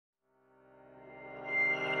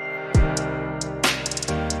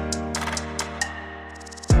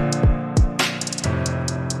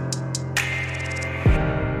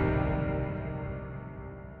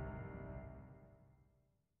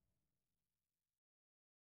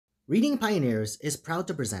Reading Pioneers is proud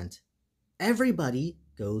to present Everybody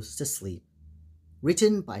Goes to Sleep,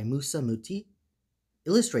 written by Musa Muti,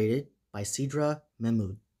 illustrated by Sidra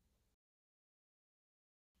Mahmood.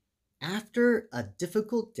 After a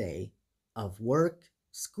difficult day of work,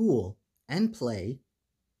 school, and play,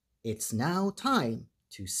 it's now time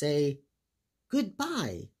to say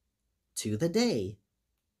goodbye to the day.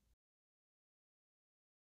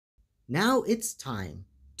 Now it's time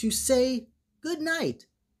to say good night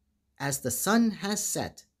as the sun has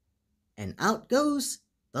set and out goes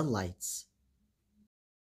the lights.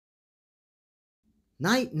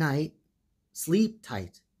 Night, night, sleep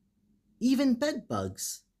tight. Even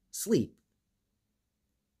bedbugs sleep.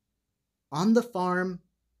 On the farm,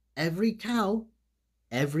 every cow,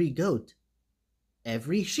 every goat,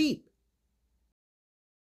 every sheep.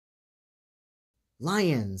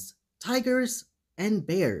 Lions, tigers, and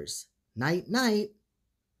bears, night, night.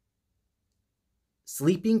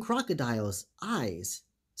 Sleeping crocodiles' eyes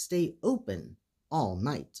stay open all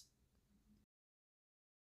night.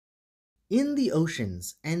 In the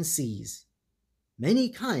oceans and seas, many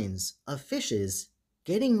kinds of fishes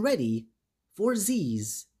getting ready for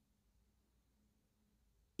Z's,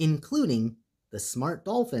 including the smart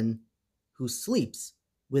dolphin who sleeps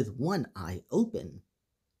with one eye open.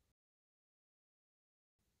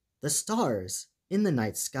 The stars in the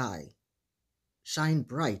night sky shine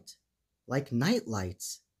bright like night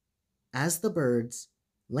lights as the birds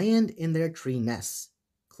land in their tree nests,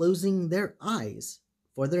 closing their eyes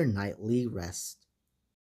for their nightly rest.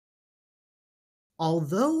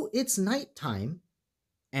 Although it's nighttime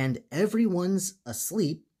and everyone's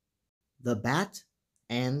asleep, the bat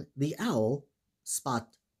and the owl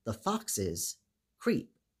spot the foxes creep.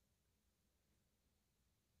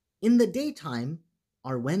 In the daytime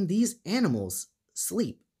are when these animals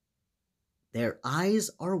sleep. Their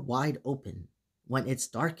eyes are wide open when it's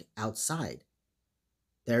dark outside.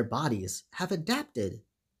 Their bodies have adapted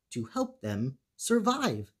to help them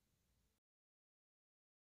survive.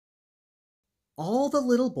 All the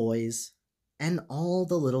little boys and all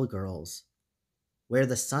the little girls, where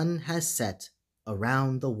the sun has set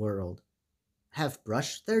around the world, have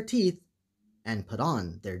brushed their teeth and put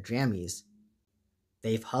on their jammies.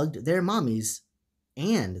 They've hugged their mommies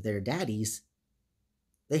and their daddies.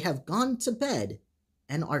 They have gone to bed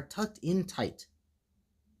and are tucked in tight.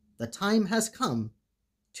 The time has come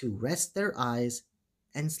to rest their eyes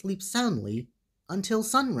and sleep soundly until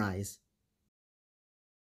sunrise.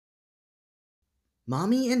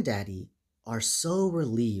 Mommy and Daddy are so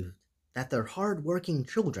relieved that their hard-working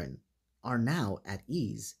children are now at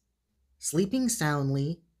ease. Sleeping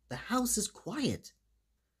soundly, the house is quiet.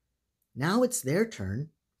 Now it's their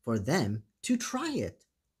turn for them to try it.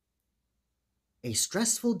 A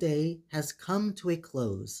stressful day has come to a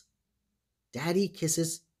close. Daddy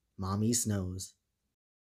kisses Mommy's nose.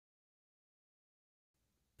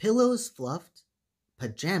 Pillows fluffed,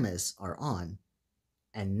 pajamas are on,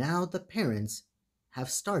 and now the parents have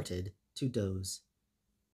started to doze.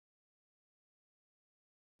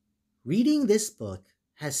 Reading this book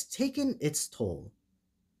has taken its toll.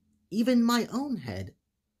 Even my own head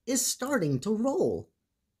is starting to roll.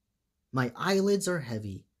 My eyelids are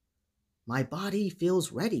heavy. My body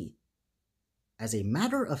feels ready. As a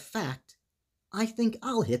matter of fact, I think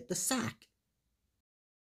I'll hit the sack.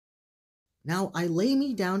 Now I lay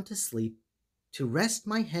me down to sleep, to rest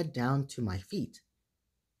my head down to my feet.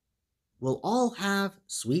 We'll all have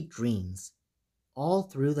sweet dreams all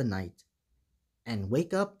through the night, and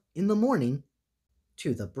wake up in the morning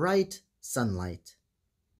to the bright sunlight.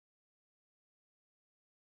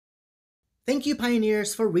 Thank you,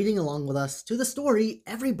 Pioneers, for reading along with us to the story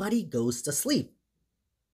Everybody Goes to Sleep.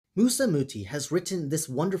 Musa Muti has written this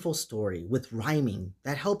wonderful story with rhyming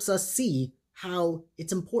that helps us see how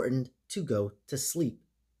it's important to go to sleep.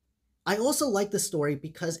 I also like the story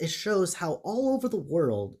because it shows how all over the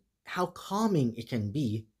world, how calming it can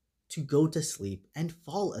be to go to sleep and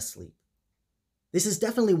fall asleep. This is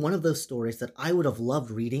definitely one of those stories that I would have loved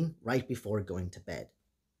reading right before going to bed,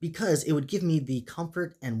 because it would give me the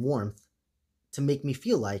comfort and warmth to make me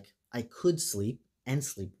feel like I could sleep and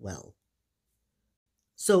sleep well.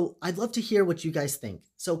 So I'd love to hear what you guys think.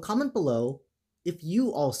 So comment below if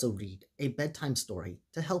you also read a bedtime story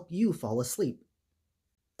to help you fall asleep.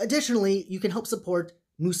 Additionally, you can help support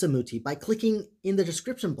Musa Muti by clicking in the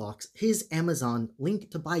description box his Amazon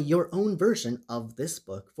link to buy your own version of this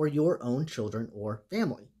book for your own children or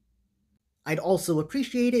family. I'd also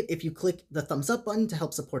appreciate it if you click the thumbs up button to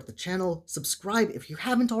help support the channel, subscribe if you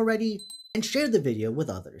haven't already, and share the video with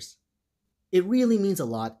others. It really means a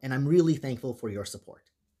lot, and I'm really thankful for your support.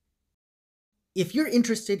 If you're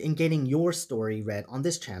interested in getting your story read on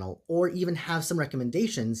this channel, or even have some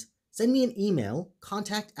recommendations, send me an email,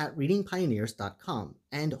 contact@readingpioneers.com,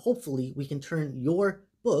 and hopefully we can turn your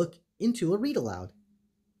book into a read aloud.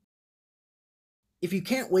 If you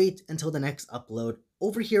can't wait until the next upload,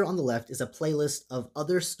 over here on the left is a playlist of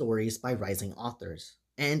other stories by rising authors.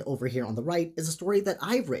 And over here on the right is a story that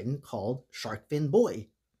I've written called Sharkfin Boy.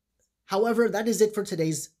 However, that is it for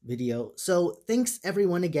today's video, so thanks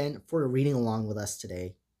everyone again for reading along with us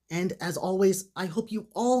today. And as always, I hope you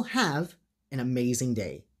all have an amazing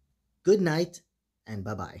day. Good night, and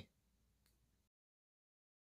bye-bye.